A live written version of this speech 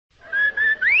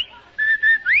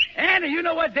Andy, you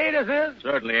know what day this is?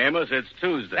 Certainly, Amos. It's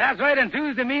Tuesday. That's right, and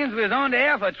Tuesday means we're on the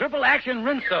air for Triple Action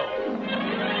Rinso.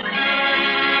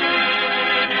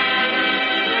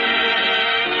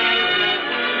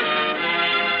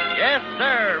 Yes,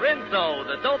 sir, Rinso,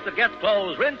 the soap that gets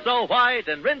clothes Rinso white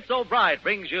and Rinso bright,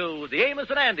 brings you the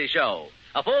Amos and Andy Show.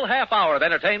 A full half hour of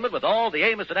entertainment with all the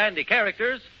Amos and Andy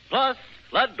characters, plus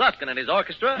Lud Gluskin and his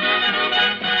orchestra,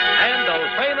 and those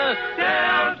famous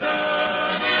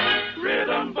Delta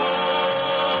Rhythm Boys.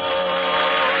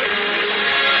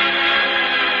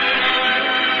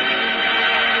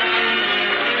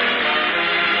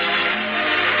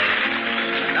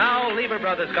 Now, Lever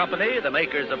Brothers Company, the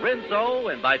makers of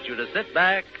Rinso, invite you to sit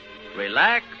back,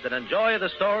 relax, and enjoy the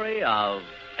story of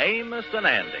Amos and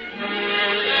Andy.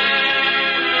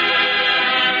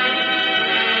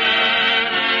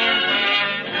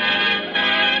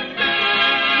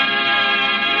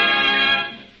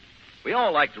 We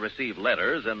all like to receive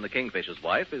letters, and the Kingfish's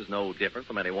wife is no different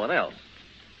from anyone else.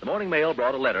 The morning mail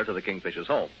brought a letter to the Kingfish's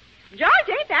home. George,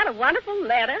 ain't that a wonderful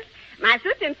letter? My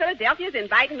sister in Philadelphia is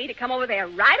inviting me to come over there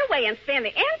right away and spend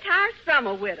the entire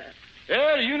summer with her.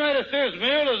 Yeah, the United States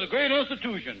Mail is a great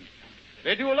institution.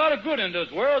 They do a lot of good in this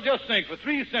world. Just think, for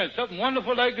 3 cents, something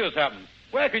wonderful like this happens.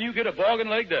 Where can you get a bargain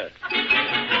like that?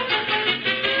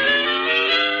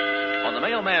 On the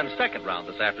mailman's second round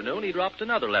this afternoon, he dropped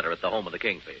another letter at the home of the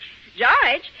Kingfish.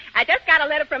 George, I just got a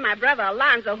letter from my brother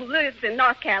Alonzo, who lives in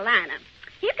North Carolina.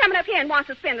 He's coming up here and wants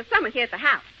to spend the summer here at the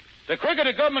house. The quicker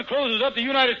the government closes up the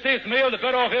United States Mail, the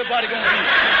better off everybody going to be.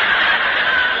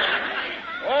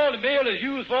 All the mail is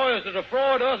used for is to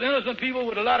defraud us innocent people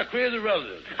with a lot of crazy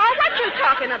relatives. Oh, what you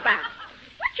talking about?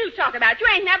 What you talking about? You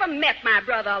ain't never met my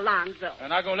brother Alonzo.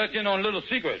 And I'm going to let you in on a little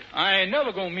secret. I ain't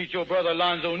never going to meet your brother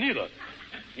Alonzo neither.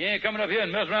 He ain't coming up here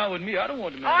and mess around with me. I don't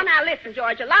want to. Oh, now listen,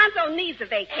 George. Alonzo needs a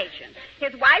vacation.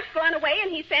 His wife's going away, and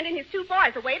he's sending his 2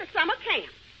 boys away to summer camp.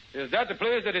 Is that the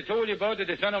place that they told you about that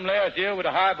they sent them last year with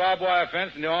a high barbed wire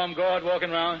fence and the armed guard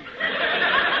walking around?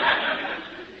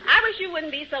 I wish you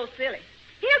wouldn't be so silly.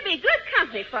 He'll be good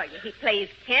company for you. He plays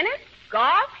tennis,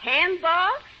 golf,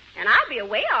 handball, and I'll be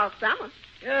away all summer.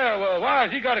 Yeah, well, why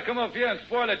has he got to come up here and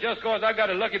spoil it just because I got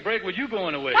a lucky break with you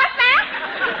going away? What's that?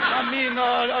 I mean,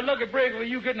 a lucky break with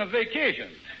you getting a vacation.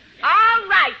 All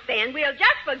right, then. We'll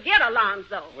just forget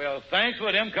Alonzo. Well, thanks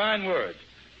for them kind words.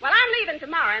 Well, I'm leaving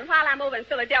tomorrow, and while I'm over in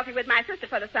Philadelphia with my sister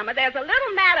for the summer, there's a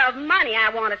little matter of money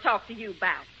I want to talk to you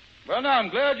about. Well, now, I'm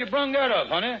glad you brung that up,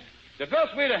 honey. The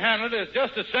best way to handle it is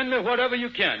just to send me whatever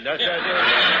you can. That's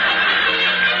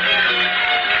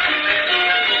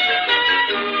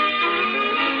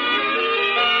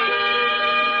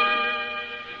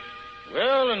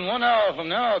Well, in 1 hour from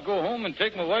now, I'll go home and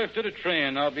take my wife to the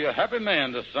train. I'll be a happy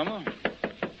man this summer.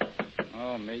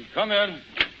 Oh, me. Come in.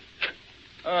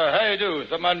 How you do?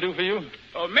 Something I can do for you?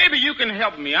 Oh, maybe you can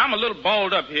help me. I'm a little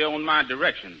balled up here on my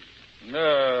directions.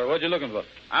 What you looking for?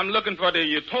 I'm looking for the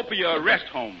Utopia Rest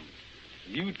Home.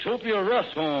 Utopia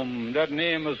Rest Home. That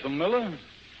name is familiar.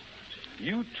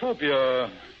 Utopia.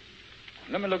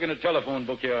 Let me look in the telephone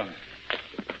book here.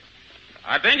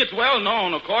 I think it's well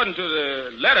known. According to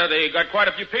the letter, they got quite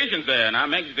a few patients there, and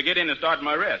I'm anxious to get in and start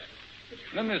my rest.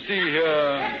 Let me see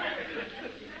here.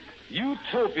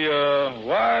 Utopia.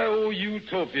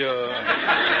 Y-O-Utopia.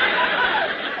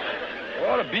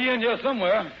 Ought to be in here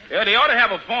somewhere. Yeah, they ought to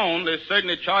have a phone. They're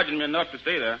certainly charging me enough to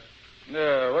stay there.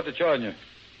 What they charging you?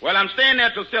 Well, I'm staying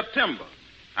there till September.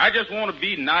 I just want to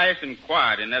be nice and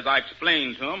quiet, and as I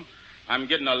explained to them, I'm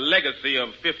getting a legacy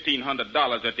of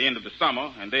 $1,500 at the end of the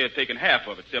summer, and they're taking half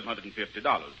of it,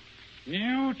 $750.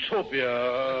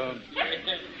 Utopia.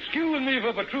 Excuse me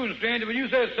for protruding, stranger, but you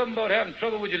said something about having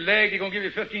trouble with your leg. They're going to give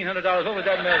you $1,500. What was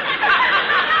that matter?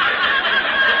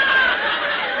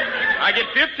 I get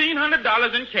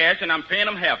 $1,500 in cash, and I'm paying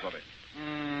them half of it.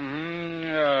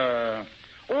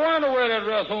 Oh, I know where that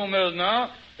rest home is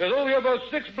now. There's over here about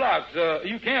 6 blocks.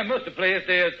 You can't miss the place.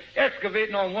 There's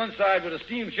excavating on one side with a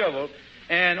steam shovel,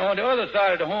 and on the other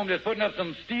side of the home, they're putting up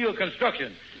some steel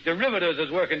construction. The riveters is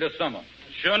working this summer.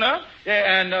 Sure enough?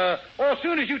 Yeah, and as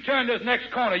soon as you turn this next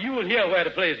corner, you will hear where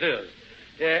the place is.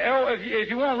 If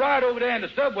you want to ride over there in the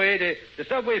subway, the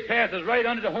subway passes right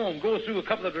under the home, goes through a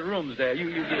couple of the rooms there. You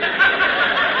get it.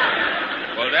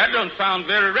 Well, that don't sound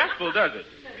very restful, does it?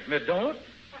 It don't?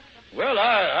 Well,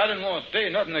 I didn't want to say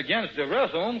nothing against the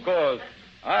rest home, because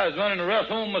I was running the rest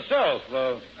home myself.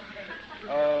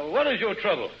 What is your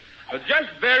trouble? Just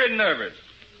very nervous.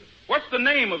 What's the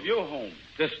name of your home?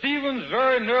 The Stevens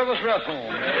Very Nervous Rest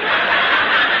Home.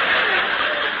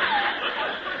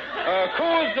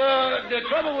 The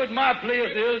trouble with my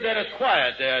place is that it's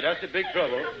quiet there. That's the big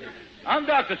trouble. I'm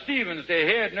Dr. Stevens, the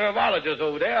head neurologist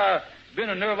over there. I've been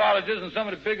a neurologist in some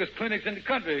of the biggest clinics in the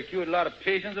country. Cured a lot of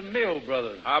patients of Mill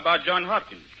Brothers. How about John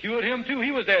Hopkins? Cured him, too.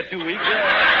 He was there 2 weeks.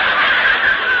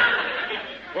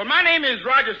 Well, my name is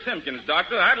Roger Simpkins,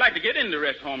 Doctor. I'd like to get in the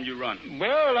rest home you run.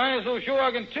 Well, I ain't so sure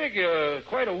I can take you.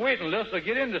 Quite a waiting list to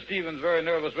get into Stevens' very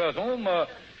nervous rest home.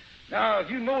 Now, if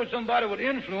you know somebody with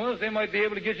influence, they might be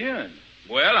able to get you in.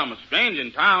 Well, I'm a stranger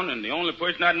in town, and the only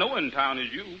person I know in town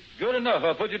is you. Good enough.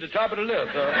 I'll put you at the top of the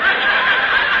list.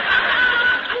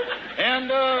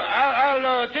 And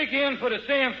I'll take you in for the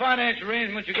same financial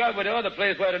arrangement you got with the other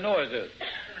place where the noise is.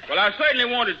 Well, I certainly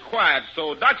want it quiet,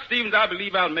 so Dr. Stevens, I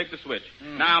believe I'll make the switch.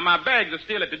 Now, my bags are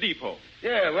still at the depot.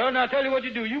 Yeah, well, now, tell you what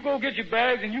you do. You go get your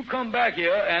bags, and you come back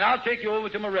here, and I'll take you over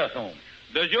to my rest home.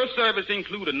 Does your service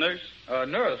include a nurse?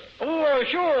 Nurse? Oh,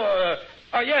 sure.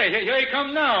 Yeah, here he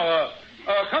comes now.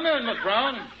 Come in, Miss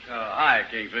Brown. Hi,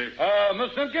 Kingfish.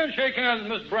 Miss Simpkins, shake hands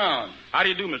with Miss Brown. How do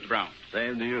you do, Mr. Brown?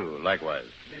 Same to you, likewise.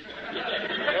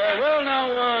 Well,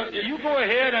 now, you go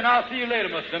ahead, and I'll see you later,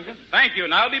 Miss Simpkins. Thank you,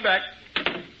 and I'll be back.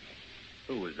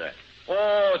 Who was that?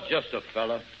 Oh, just a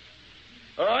fella.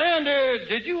 Andy,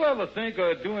 did you ever think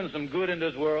of doing some good in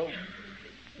this world?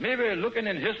 Maybe looking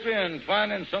in history and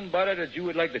finding somebody that you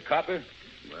would like to copy?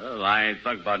 Well, I ain't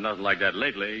thought about nothing like that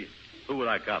lately. Who would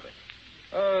I copy?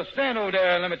 Stand over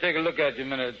there and let me take a look at you a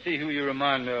minute. See who you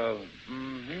remind me of.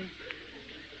 Mm-hmm.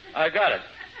 I got it.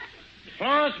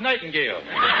 Florence Nightingale.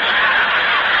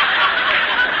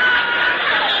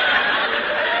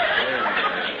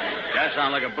 That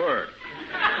sounds like a bird.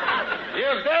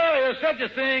 If there is such a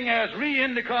thing as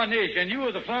reincarnation, you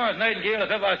was a Florence Nightingale if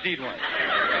ever I seen one.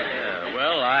 Yeah,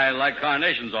 well, I like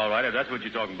carnations all right, if that's what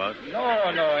you're talking about. No,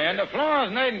 and the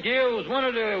Florence Nightingale was one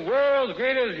of the world's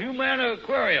greatest human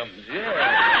aquariums,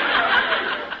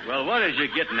 yeah. Well, what is you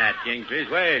getting at, Kingfish?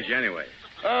 Where is you anyway?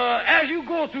 As you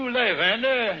go through life,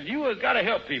 and you has got to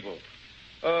help people.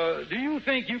 Do you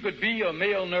think you could be a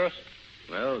male nurse?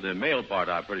 Well, the male part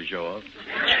I'm pretty sure of.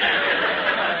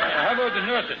 How about the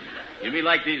nursing? You mean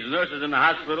like these nurses in the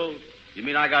hospital? You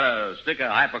mean I gotta stick a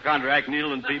hypochondriac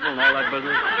needle in people and all that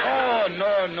business? Oh,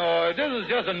 no. This is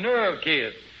just a nerve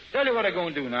case. Tell you what I'm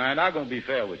going to do now, and I'm going to be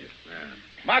fair with you. Yeah.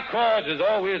 My cards has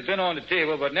always been on the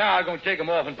table, but now I'm going to take them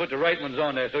off and put the right ones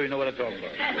on there so you know what I'm talking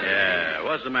about. Yeah,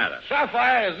 what's the matter?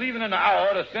 Sapphire is leaving in an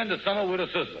hour to spend the summer with her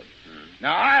sister.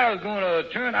 Now, I was going to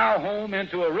turn our home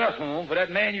into a rest home for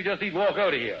that man you just see walk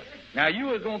out of here. Now, you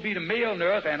was going to be the male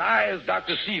nurse, and I is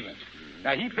Dr. Stevens.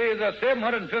 Now, he pays us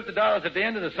 $750 at the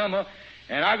end of the summer,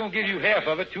 and I'm going to give you half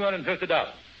of it, $250.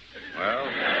 Well,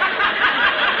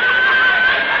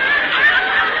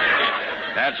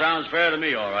 that sounds fair to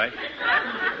me, all right.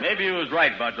 Maybe you was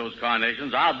right about those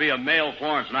carnations. I'll be a male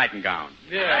Florence Nightingale.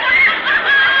 Yeah.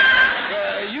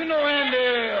 You know, Andy,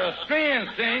 a strange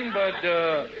thing, but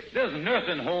this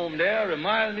nursing home there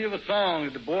reminds me of a song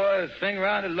that the boys sing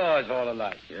around the lodge all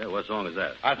alike. Yeah, what song is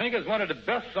that? I think it's one of the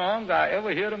best songs I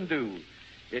ever heard them do.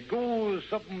 It goes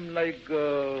something like,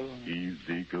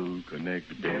 Easy go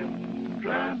connect them,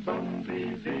 dry bones,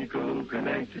 easy go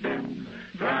connect them,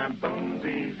 dry bones,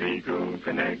 easy go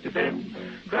connect them,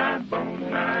 dry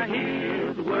bones, I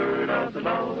hear the word of the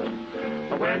Lord.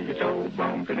 Well, your toe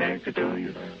bone connected to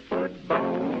you, foot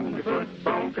bone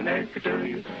connected to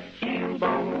you, heel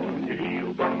bone, your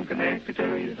heel bone connected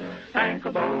to you,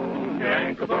 ankle bone, your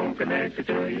ankle bone connected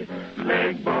to you,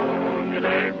 leg bone, your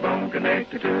leg bone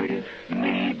connected to you,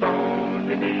 knee bone,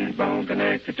 your knee bone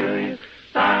connected to you,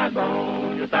 thigh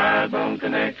bone, your thigh bone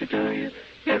connected to you,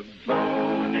 hip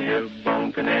bone, your hip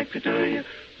bone connected to you,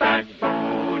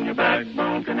 backbone, your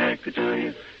backbone connected to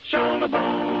you, shoulder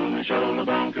bone, your shoulder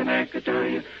bone connected to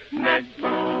you, neck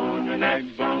bone, your neck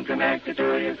bone connected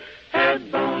to you,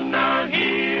 head bone, now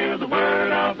hear the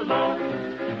word of the Lord.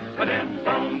 But them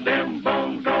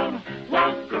bones gonna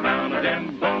walk around,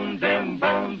 them bones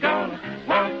gonna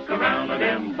walk around,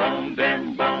 them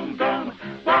bones gonna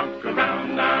walk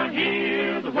around, now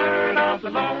hear the word of the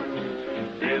Lord.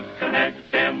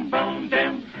 Disconnect them bones,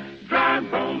 them dry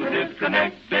bones,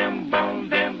 disconnect them bones,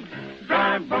 them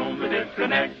dry bones,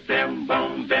 disconnect them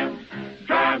bones, them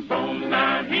dry bones,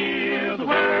 now hear the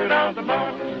word of the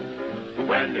Lord.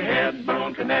 When your head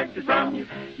bone connected from you,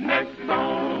 neck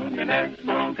bone, your neck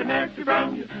bone connected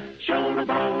from you, shoulder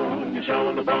bone, your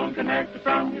shoulder bone connected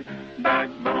from you,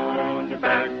 backbone, your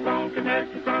backbone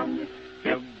connected from you,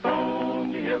 hip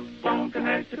bone, your hip bone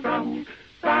connected from you,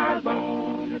 thigh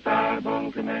bone, your thigh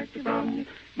bone connected from you,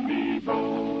 knee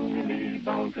bone, your knee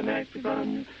bone connected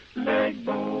from you, leg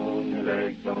bone, your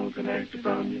leg bone connected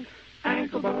from you,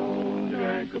 ankle bone, your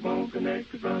ankle bone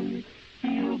connected from you,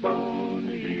 heel bone,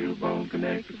 your heel bone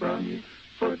connected from you,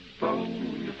 foot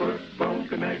bone, your foot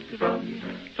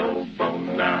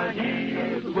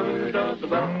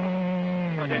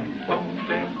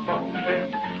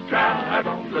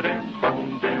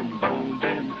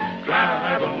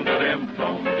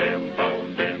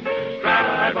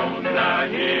I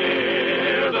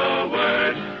hear the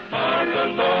word of the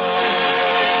Lord.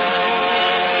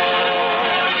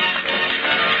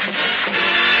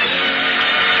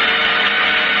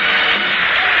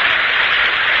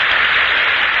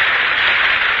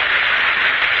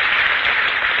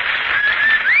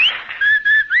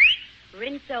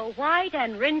 Rinso white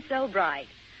and rinso bright.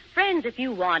 Friends, if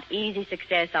you want easy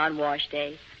success on wash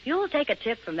day, you'll take a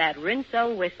tip from that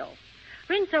Rinso whistle.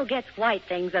 Rinso gets white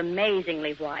things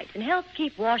amazingly white and helps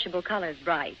keep washable colors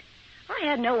bright. I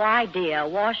had no idea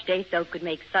wash day soap could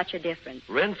make such a difference.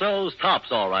 Rinso's tops,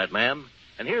 all right, ma'am.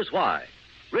 And here's why.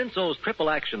 Rinso's triple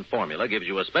action formula gives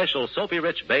you a special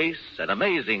soapy-rich base, an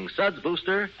amazing suds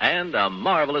booster, and a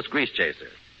marvelous grease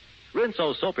chaser.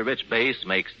 Rinso's soapy-rich base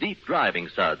makes deep driving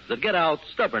suds that get out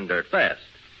stubborn dirt fast.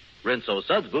 Rinso's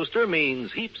suds booster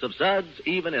means heaps of suds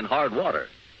even in hard water.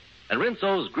 And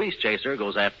Rinso's grease chaser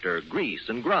goes after grease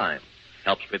and grime,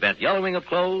 helps prevent yellowing of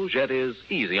clothes, yet is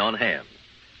easy on hands.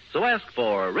 So ask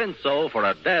for Rinso for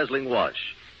a dazzling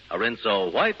wash. A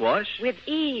Rinso white wash. With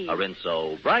ease. A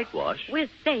Rinso bright wash. With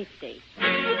safety.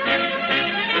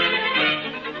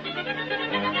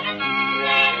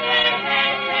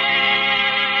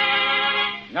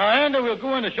 Now, Andy, we'll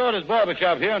go into Shorty's barber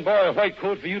shop here and borrow a white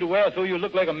coat for you to wear so you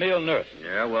look like a male nurse.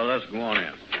 Yeah, well, let's go on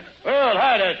in. Well,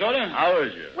 hi there, Shorty. How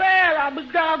is you? Well, I was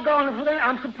doggone it.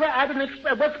 I'm surprised. I didn't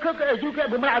expect. What's cooking? You get.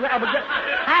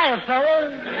 Hi,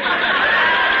 fellas.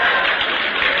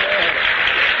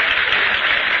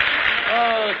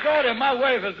 Shorty, my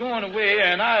wife is going away,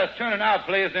 and I is turning our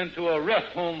place into a rest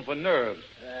home for nerves.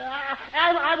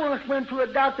 I once went to a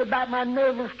doctor about my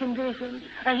nervous condition,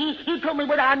 and he told me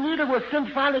what I needed was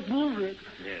symphonic music.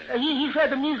 Yeah. He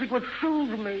said the music would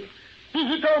soothe me.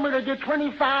 He told me to get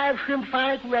 25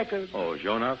 symphonic records. Oh,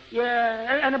 sure enough?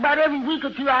 Yeah, and about every week or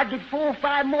two, I'd get 4 or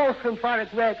 5 more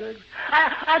symphonic records.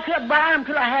 I kept buying them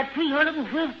till I had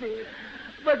 350,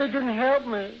 but they didn't help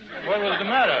me. What was the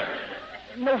matter?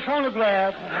 No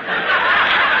phonograph.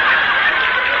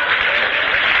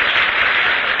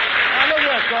 Now, look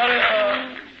here, Shorty.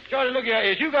 Shorty, look here.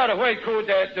 If you got a white coat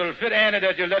that'll fit Andy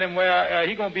that you'll let him wear,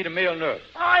 he gonna be the male nurse.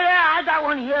 Oh, yeah, I got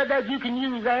one here that you can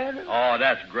use, Andy. Oh,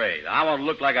 that's great. I want to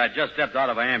look like I just stepped out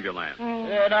of an ambulance.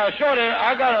 Yeah, now, Shorty,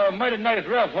 I got a mighty nice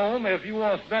rest home if you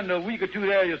want to spend a week or two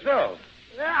there yourself.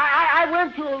 I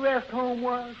went to a rest home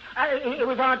once. It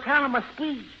was on account of my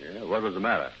speech. Yeah, what was the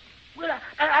matter? Well,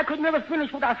 I could never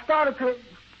finish what I started to.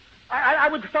 I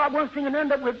would start one thing and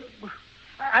end up with.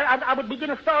 I would begin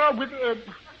to start off with.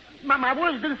 My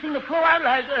words didn't seem to flow out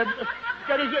like.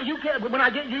 That is, you can't. When I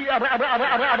get you.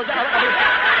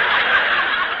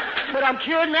 But I'm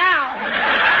cured now.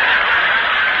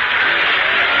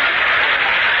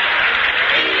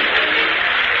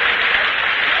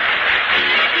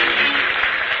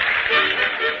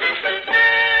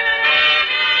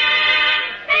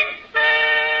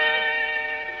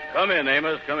 Come in,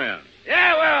 Amos. Come in.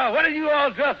 Yeah, well, what are you all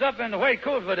dressed up in the white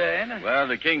coat for there, ain't it? Well,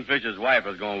 the Kingfish's wife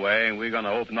is going away, and we're going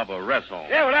to open up a rest home.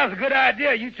 Yeah, well, that's a good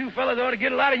idea. You two fellas ought to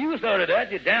get a lot of use out of that.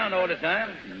 You're down all the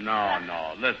time.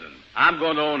 No. Listen, I'm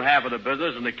going to own half of the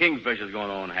business, and the Kingfish is going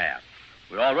to own half.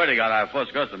 We already got our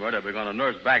first customer that we're going to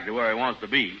nurse back to where he wants to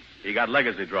be. He got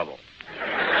legacy trouble. Tell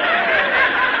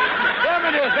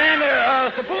me this, Andy.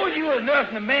 Suppose you was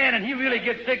nursing a man and he really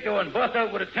gets sick, though, and busts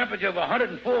out with a temperature of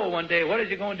 104 one day. What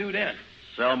is you going to do then?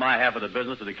 Sell my half of the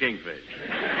business to the Kingfish.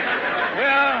 Well,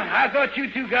 I thought you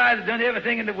two guys had done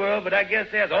everything in the world, but I guess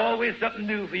there's always something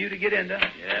new for you to get into.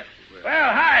 Yeah.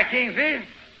 Well, hi, Kingfish.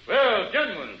 Well,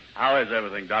 gentlemen. How is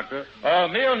everything, Doctor?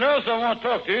 Male nurse, I want to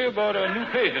talk to you about a new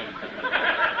patient.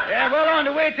 Yeah, well, on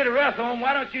the way to the rest home,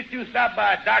 why don't you two stop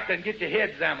by a doctor and get your head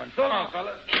examined? So long,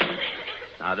 fellas.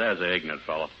 Now, there's an ignorant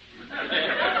fellow.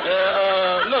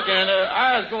 Look, Andy,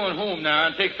 I was going home now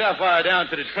and take Sapphire down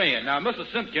to the train. Now, Mr.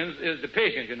 Simpkins is the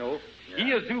patient, you know. Yeah.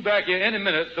 He is due back here any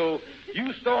minute, so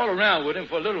you stall around with him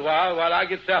for a little while I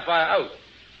get Sapphire out.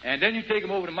 And then you take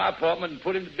him over to my apartment and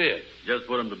put him to bed. Just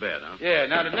put him to bed, huh? Yeah,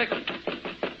 now the next...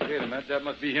 Wait a minute, that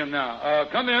must be him now.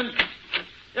 Come in.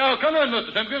 Yeah, come in,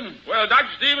 Mr. Simpkins. Well, Dr.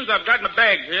 Stevens, I've got my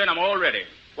bags here, and I'm all ready.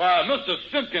 Why, Mr.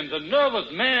 Simpkins, a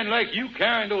nervous man like you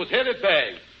carrying those heavy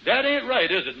bags. That ain't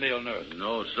right, is it, male nurse?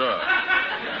 No, sir.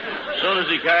 As soon as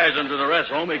he carries them to the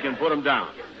rest home, he can put them down.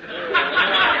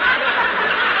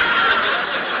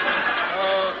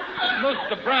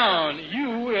 Mr. Brown,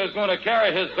 you is going to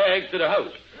carry his bags to the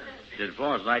house. Did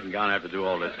Florence Nightingale have to do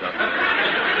all this stuff?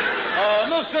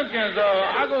 Miss Simpkins,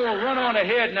 I'm going to run on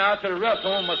ahead now to the rest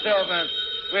home myself and...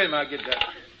 Wait a minute, I'll get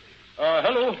that.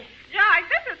 Hello? George,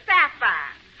 this is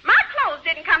Sapphire. My clothes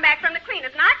didn't come back from the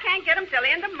cleaners, and I can't get them till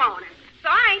the end of the morning. So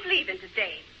I ain't leaving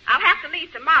today. I'll have to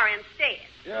leave tomorrow instead.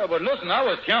 Yeah, but listen, I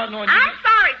was counting on you. I'm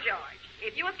sorry, George.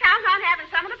 If you was counting on having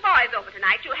some of the boys over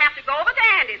tonight, you'll have to go over to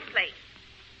Andy's place.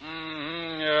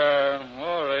 Yeah.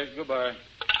 All right, goodbye.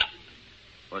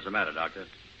 What's the matter, Doctor?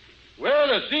 Well,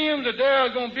 it seems that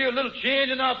there's going to be a little change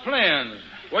in our plans.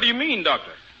 What do you mean,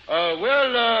 Doctor?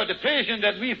 The patient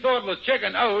that we thought was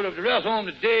checking out of the rest home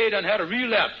today done had a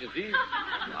relapse, you see.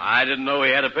 I didn't know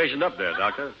he had a patient up there,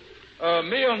 Doctor.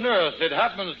 Male nurse that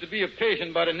happens to be a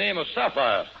patient by the name of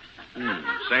Sapphire.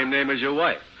 Same name as your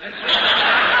wife.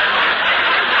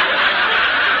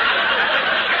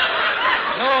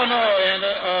 No, and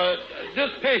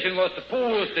this patient was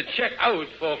supposed to check out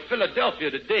for Philadelphia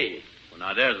today. Well,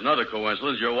 now, there's another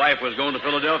coincidence. Your wife was going to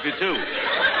Philadelphia, too.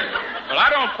 Well, I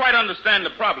don't quite understand the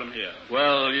problem here.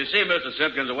 Well, you see, Mr.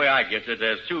 Simpkins, the way I get it,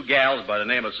 there's two gals by the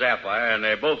name of Sapphire, and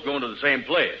they're both going to the same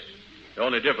place. The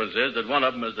only difference is that one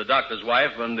of them is the doctor's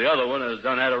wife, and the other one has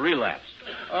done had a relapse.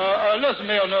 Listen,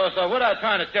 male nurse, what I'm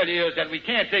trying to tell you is that we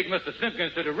can't take Mr.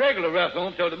 Simpkins to the regular rest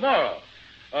home till tomorrow.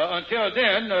 Until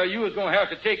then, you was going to have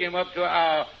to take him up to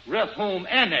our rest home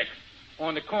annex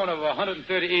on the corner of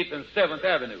 138th and 7th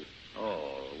Avenue.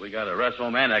 Oh, we got a rest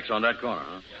home annex on that corner,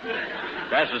 huh?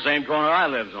 That's the same corner I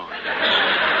lives on.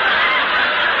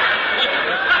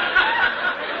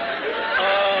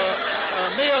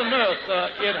 Male nurse,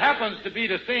 it happens to be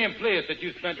the same place that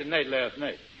you spent the night last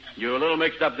night. You're a little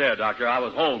mixed up there, Doctor. I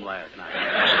was home last night.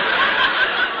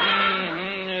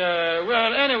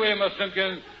 Well, anyway, Miss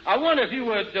Simpkins, I wonder if you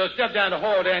would step down the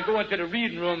hall there and go into the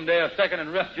reading room there a second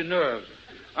and rest your nerves.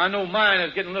 I know mine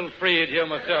is getting a little frayed here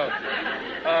myself.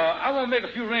 I want to make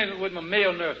a few arrangements with my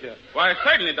male nurse here. Why,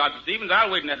 certainly, Dr. Stevens. I'll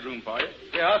wait in that room for you.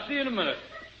 Yeah, I'll see you in a minute.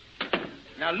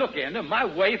 Now, look, Andy, my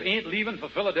wife ain't leaving for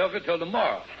Philadelphia till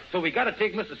tomorrow. So we got to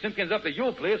take Mr. Simpkins up to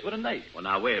your place for the night. Well,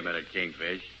 now, wait a minute,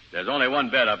 Kingfish. There's only one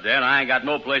bed up there, and I ain't got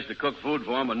no place to cook food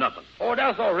for him or nothing. Oh,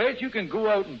 that's all right. You can go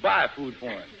out and buy food for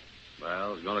him.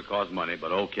 Well, it's going to cost money,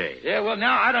 but okay. Yeah, well,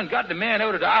 now I done got the man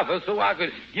out of the office so I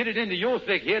could get it into your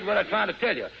thick head what I'm trying to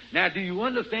tell you. Now, do you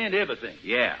understand everything?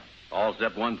 Yeah, all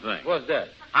except one thing. What's that?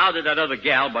 How did that other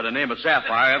gal by the name of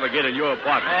Sapphire ever get in your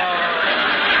apartment?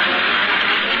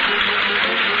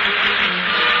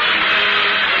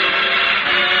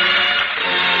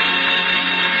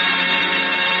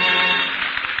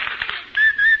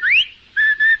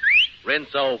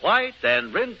 Rinso White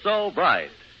and Rinso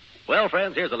Bright. Well,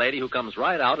 friends, here's a lady who comes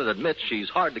right out and admits she's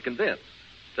hard to convince.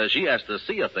 Says she has to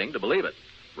see a thing to believe it.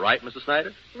 Right, Mrs.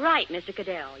 Snyder? Right, Mr.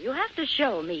 Cadell. You have to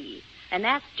show me. And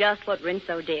that's just what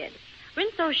Rinso did.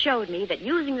 Rinso showed me that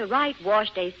using the right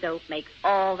wash day soap makes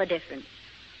all the difference.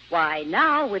 Why,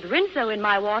 now, with Rinso in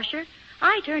my washer,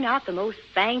 I turn out the most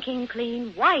spanking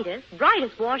clean, whitest,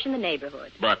 brightest wash in the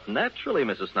neighborhood. But naturally,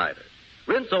 Mrs. Snyder.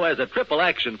 Rinso has a triple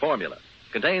action formula.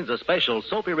 Contains a special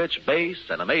soapy-rich base,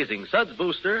 an amazing suds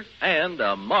booster, and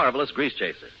a marvelous grease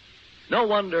chaser. No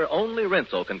wonder only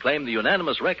Rinso can claim the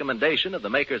unanimous recommendation of the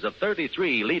makers of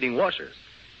 33 leading washers.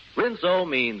 Rinso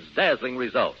means dazzling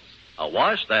results. A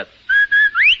wash that's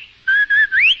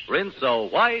Rinso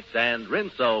White and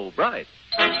Rinso Bright.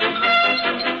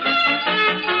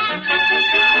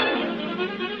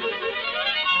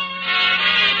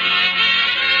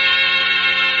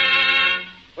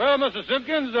 Well, Mr.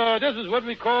 Simpkins, this is what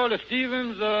we call the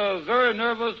Stevens Very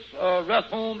Nervous Rest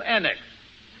Home Annex.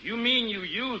 You mean you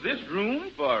use this room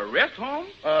for a rest home?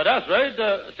 That's right.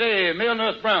 Say, Male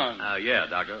Nurse Brown. Yeah,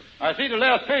 Doctor. I see the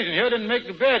last patient here didn't make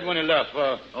the bed when he left.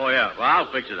 Oh, yeah. Well,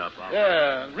 I'll fix it up.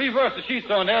 Reverse the sheets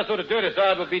on there so the dirty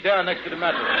side will be down next to the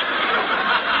mattress.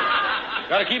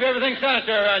 Got to keep everything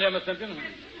sanitary around here, Mr. Simpkins.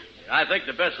 I think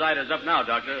the best side is up now,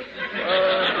 Doctor.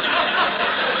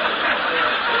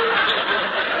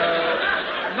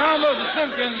 Now, Mr.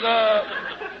 Simpkins,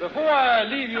 before I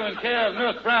leave you in care of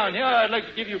Nurse Brown here, I'd like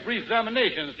to give you a brief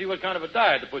examination to see what kind of a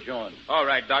diet to put you on. All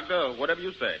right, Doctor. Whatever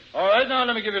you say. All right, now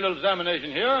let me give you a little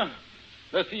examination here.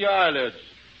 Let's see your eyelids.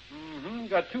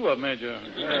 Got two of them, ain't you?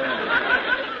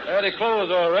 Yeah, they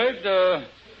close all right.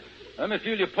 Let me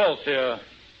feel your pulse here.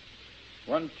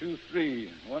 1, 2,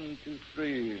 3. 1, 2,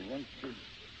 3. 1, 2.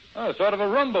 Oh, sort of a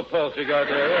rumba pulse you got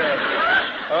there.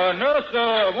 Yeah. Nurse,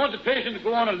 I want the patient to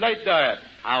go on a light diet.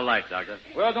 How light, Doctor?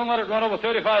 Well, don't let it run over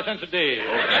 35 cents a day.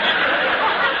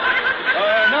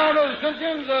 Now, Mr.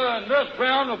 Simpkins, Nurse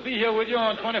Brown will be here with you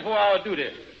on 24-hour duty.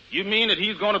 You mean that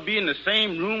he's going to be in the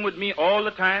same room with me all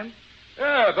the time?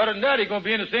 Yeah, better than that, he's going to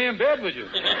be in the same bed with you.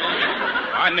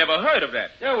 I never heard of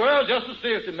that. Yeah, well, just a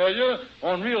safety measure.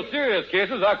 On real serious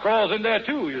cases, I crawls in there,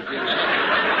 too, you see.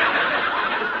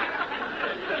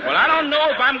 Well, I don't know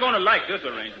if I'm going to like this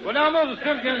arrangement. Well, now, Mr.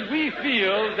 Simpkins, we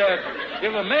feel that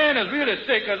If a man is really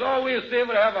sick, there's always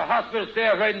able to have a hospital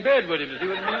staff right in bed with him. You see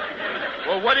what I mean?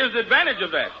 Well, what is the advantage of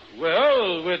that?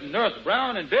 Well, with Nurse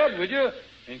Brown in bed with you,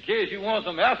 in case you want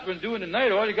some aspirin during the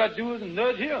night, all you got to do is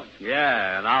nudge him.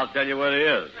 Yeah, and I'll tell you what it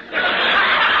is.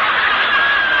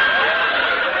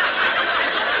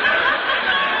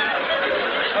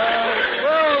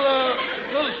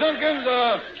 Little Simpkins,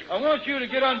 I want you to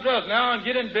get undressed now and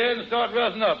get in bed and start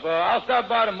resting up. I'll stop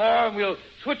by tomorrow and we'll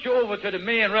switch you over to the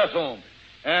main rest home.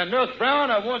 And Nurse Brown,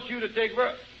 I want you to take...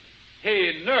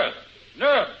 Hey, Nurse.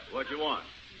 What you want?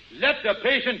 Let the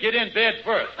patient get in bed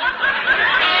first.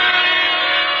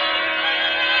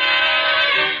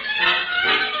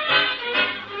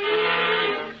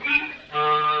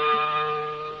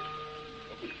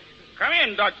 Come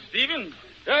in, Dr. Stevens.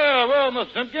 Yeah, well,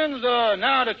 Miss Simpkins,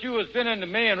 now that you has been in the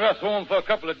main rest home for a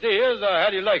couple of days, how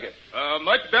do you like it?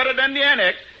 Much better than the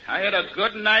annex. I had a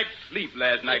good night's sleep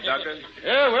last night, Doctor.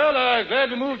 Yeah, well, I'm glad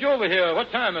we moved you over here.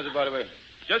 What time is it, by the way?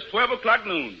 Just 12 o'clock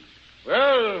noon.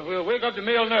 Well, we'll wake up the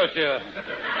male nurse here.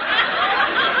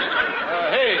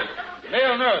 Hey,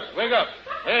 male nurse, wake up.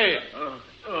 Hey.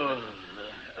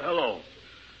 Hello.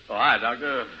 Oh, hi,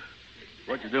 Doctor.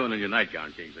 What you doing in your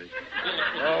nightgown, Kingfish?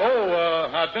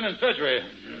 I've been in surgery.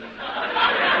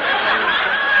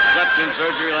 Slept in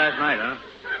surgery last night, huh?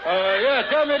 Yeah,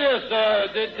 tell me this.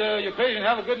 Did your patient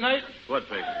have a good night? What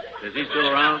patient? Is he still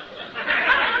around?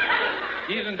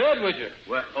 He's in bed with you.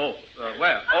 Well,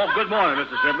 good morning,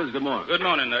 Mr. Simpkins. Good morning. Good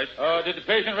morning, nurse. Did the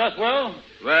patient rest well?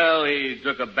 Well, he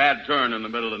took a bad turn in the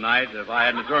middle of the night. If I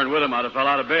hadn't turned with him, I'd have fell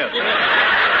out of bed.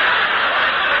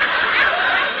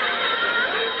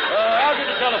 I'll get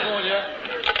the telephone here.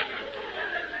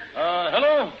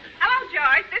 Hello? Hello,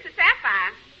 George. This is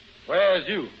Sapphire. Where's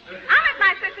you? I'm at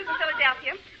my sister's in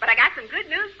Philadelphia, but I got some good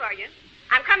news for you.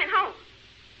 I'm coming home.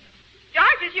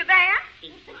 George, is you there?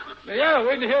 Yeah,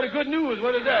 waiting to hear the good news.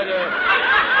 What is that?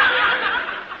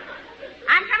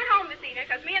 I'm coming home this evening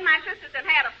because me and my sisters have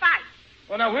had a fight.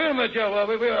 Well, now, wait a minute, Joe.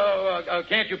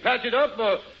 Can't you patch it up?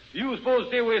 You were supposed to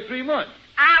stay away 3 months.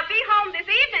 I'll be home this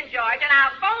evening, George, and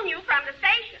I'll phone you from the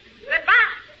station.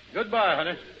 Goodbye. Goodbye,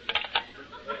 honey.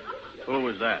 Who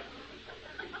was that?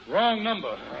 Wrong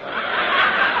number.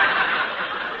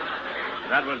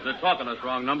 That was the talkingest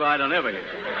wrong number I don't ever hear.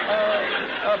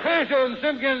 Patient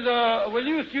Simpkins, will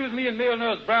you excuse me and male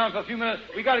nurse Brown for a few minutes?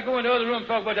 We got to go in the other room and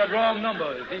talk about that wrong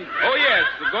number. You see? Oh, yes.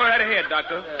 Go right ahead,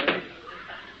 Doctor.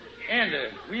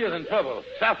 Andy, we is in trouble.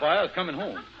 Sapphire is coming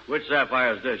home. Which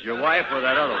Sapphire is this, your wife or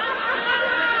that other one?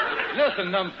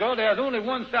 Listen, numbskull, there's only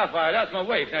one Sapphire. That's my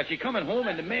wife. Now, she's coming home,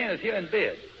 and the man is here in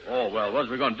bed. Oh, well, what's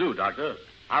we going to do, Doctor?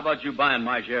 How about you buying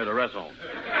my share of the rest home?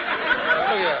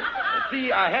 Oh, yeah.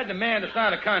 See, I had the man to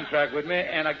sign a contract with me,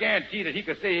 and I guarantee that he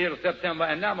could stay here till September,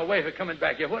 and now my wife is coming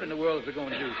back here. What in the world is we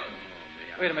going to do?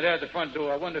 Wait a minute, there's the front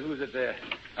door. I wonder who's it there.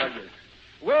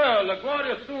 Well,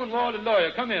 LaGuardia Stonewall, the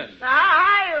lawyer. Come in.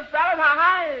 Hi, fellas.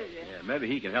 Hi. Yeah, maybe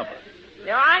he can help us.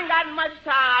 I ain't got much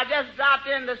time. I just dropped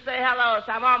in to say hello,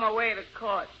 so I'm on my way to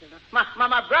court.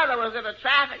 My brother was in a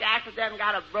traffic accident and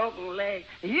got a broken leg.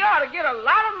 He ought to get a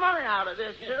lot of money out of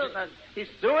this, too. He's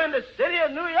suing the city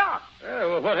of New York. Yeah,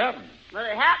 well, what happened? Well,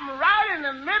 it happened right in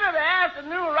the middle of the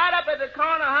afternoon, right up at the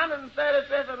corner of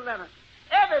 135th and Leonard.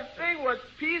 Everything was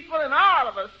peaceful, and all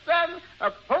of a sudden, a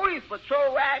police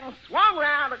patrol wagon swung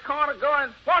around the corner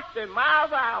going 40 miles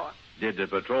an hour. Did the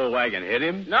patrol wagon hit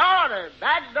him? No, the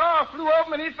back door flew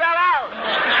open and he fell out.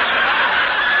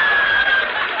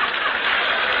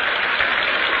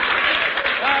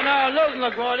 Now, listen,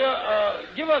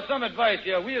 LaGuardia, give us some advice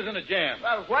here. We is in a jam.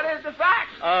 Well, what is the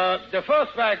fact? The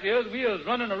first fact is we is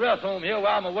running a rest home here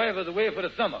while my wife is away for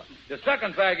the summer. The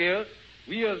second fact is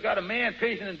we has got a man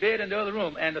patient in bed in the other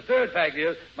room. And the third fact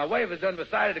is my wife has done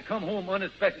decided to come home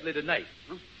unexpectedly tonight.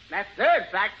 That third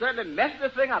fact certainly messed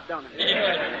this thing up, don't it?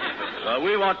 Well,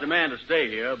 we want the man to stay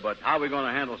here, but how are we going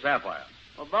to handle Sapphire?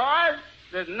 Well, boys,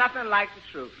 there's nothing like the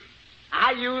truth.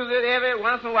 I use it every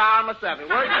once in a while myself. It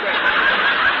works great.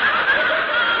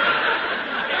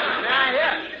 Now,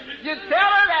 here, you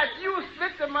tell her that you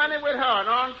split the money with her, and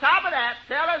on top of that,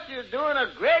 tell her you're doing a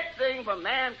great thing for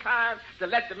mankind to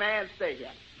let the man stay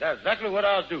here. That's exactly what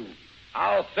I'll do.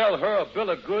 I'll sell her a bill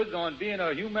of goods on being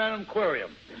a human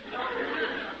aquarium. Well,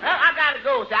 I got to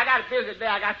go. See, I got a busy day.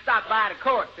 I got to stop by the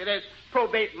court. It is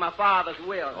probating my father's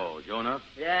will. Oh, Jonah?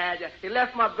 Yeah. He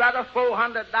left my brother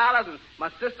 $400 and my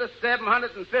sister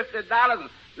 $750 and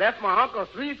left my uncle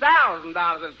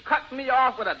 $3,000 and cut me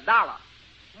off with $1.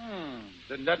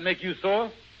 Didn't that make you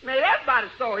sore? Made everybody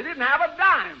sore. He didn't have a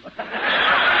dime.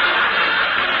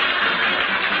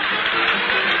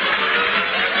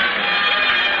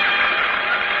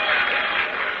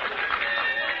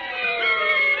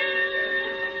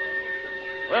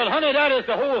 it's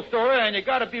the whole story, and you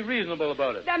got to be reasonable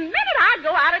about it. The minute I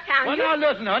go out of town, Well, now,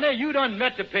 listen, honey, you done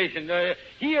met the patient.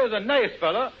 He is a nice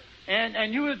fella,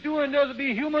 and you was doing this to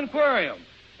be human aquarium.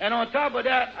 And on top of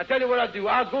that, I tell you what I'll do.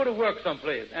 I'll go to work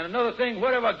someplace. And another thing,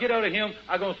 whatever I get out of him,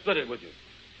 I'm going to split it with you.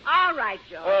 All right,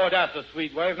 George. Oh, that's a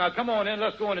sweet wife. Now, come on in.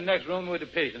 Let's go in the next room with the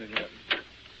patient again.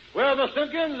 Well, Miss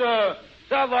Simpkins,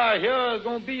 Sapphire here is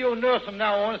going to be your nurse from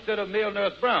now on instead of male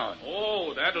nurse Brown.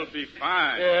 Oh, that'll be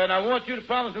fine. Yeah, and I want you to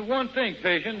promise me one thing,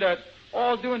 patient, that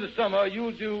all during the summer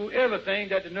you'll do everything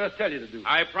that the nurse tells you to do.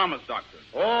 I promise, Doctor.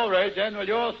 All right, then. Well,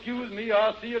 you'll excuse me.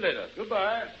 I'll see you later.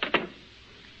 Goodbye.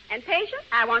 And, patient,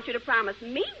 I want you to promise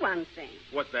me one thing.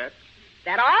 What's that?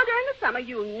 That all during the summer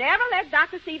you'll never let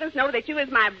Dr. Stevens know that you is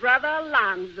my brother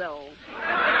Alonzo.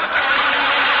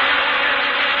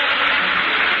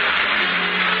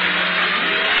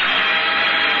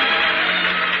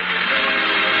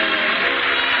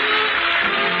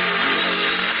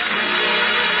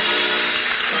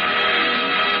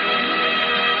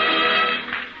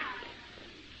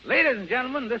 Ladies and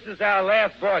gentlemen, this is our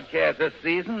last broadcast this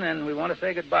season, and we want to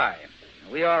say goodbye.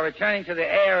 We are returning to the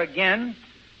air again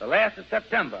the last of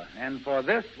September, and for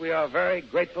this we are very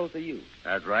grateful to you.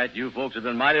 That's right. You folks have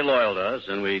been mighty loyal to us,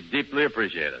 and we deeply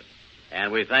appreciate it.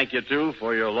 And we thank you, too,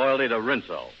 for your loyalty to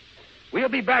Rinso. We'll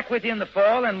be back with you in the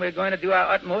fall, and we're going to do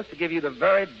our utmost to give you the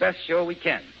very best show we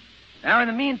can. Now, in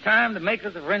the meantime, the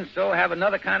makers of Rinso have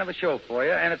another kind of a show for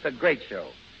you, and it's a great show.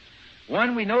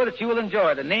 One we know that you will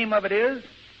enjoy. The name of it is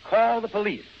Call the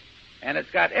Police. And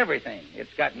it's got everything.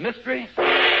 It's got mystery.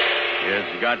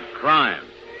 It's got crime.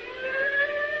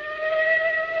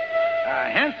 A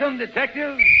handsome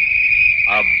detective.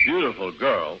 A beautiful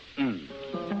girl.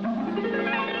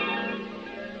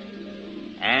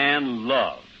 And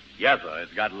love. Yes, sir,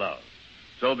 it's got love.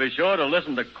 So be sure to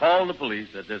listen to Call the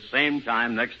Police at this same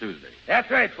time next Tuesday. That's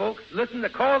right, folks. Listen to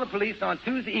Call the Police on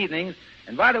Tuesday evenings.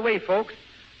 And by the way, folks,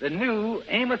 the new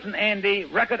Amos and Andy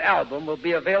record album will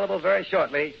be available very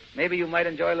shortly. Maybe you might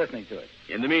enjoy listening to it.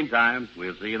 In the meantime,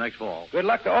 we'll see you next fall. Good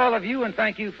luck to all of you, and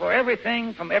thank you for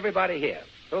everything from everybody here.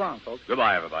 So long, folks.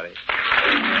 Goodbye, everybody.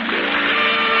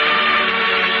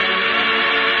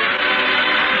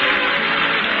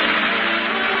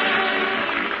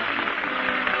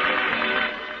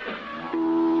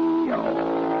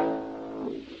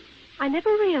 I never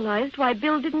realized why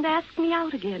Bill didn't ask me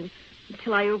out again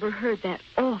until I overheard that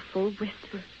awful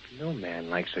whisper. No man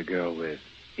likes a girl with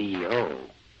B.O.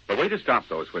 The way to stop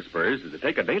those whispers is to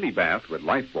take a daily bath with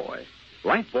Lifebuoy.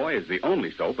 Lifebuoy is the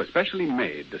only soap especially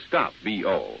made to stop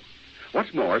B.O.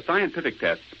 What's more, scientific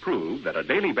tests prove that a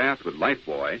daily bath with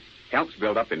Lifebuoy helps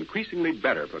build up increasingly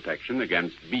better protection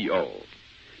against B.O.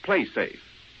 Play safe.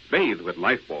 Bathe with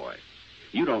Lifebuoy.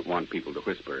 You don't want people to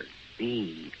whisper,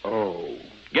 B.O.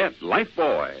 Get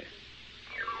Lifebuoy.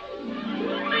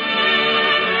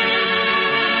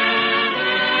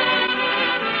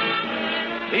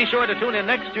 Be sure to tune in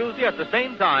next Tuesday at the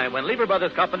same time when Lever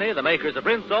Brothers Company, the makers of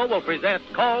Rinso, will present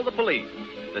Call the Police.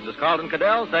 This is Carlton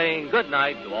Cadell saying good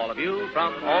night to all of you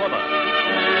from all of us.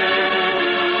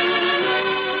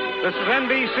 This is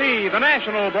NBC, the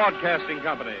national broadcasting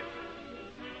company.